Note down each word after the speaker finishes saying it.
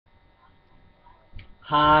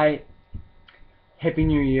Hi, Happy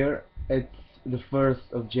New Year. It's the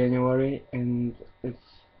 1st of January and it's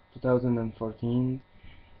 2014,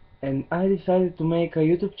 and I decided to make a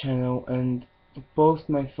YouTube channel and to post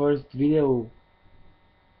my first video.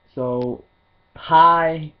 So,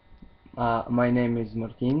 hi, my name is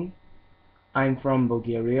Martin. I'm from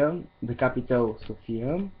Bulgaria, the capital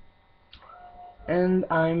Sofia, and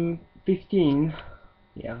I'm 15.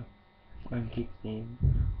 Yeah, I'm 15.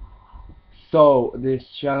 So, this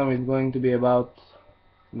channel is going to be about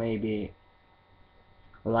maybe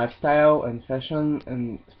lifestyle and fashion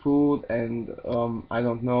and food and I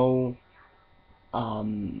don't know,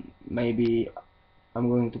 maybe I'm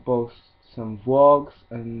going to post some vlogs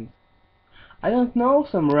and I don't know,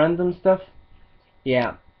 some random stuff.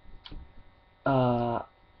 Yeah, uh,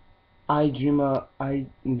 I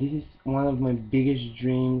this is one of my biggest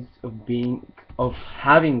dreams of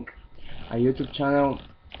having a YouTube channel.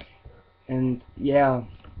 And yeah,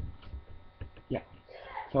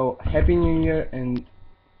 so Happy New Year and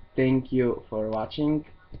thank you for watching.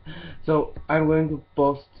 So I'm going to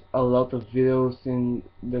post a lot of videos in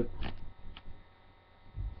the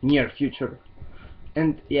near future.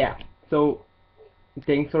 And yeah, so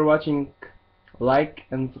thanks for watching. Like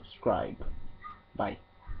and subscribe. Bye.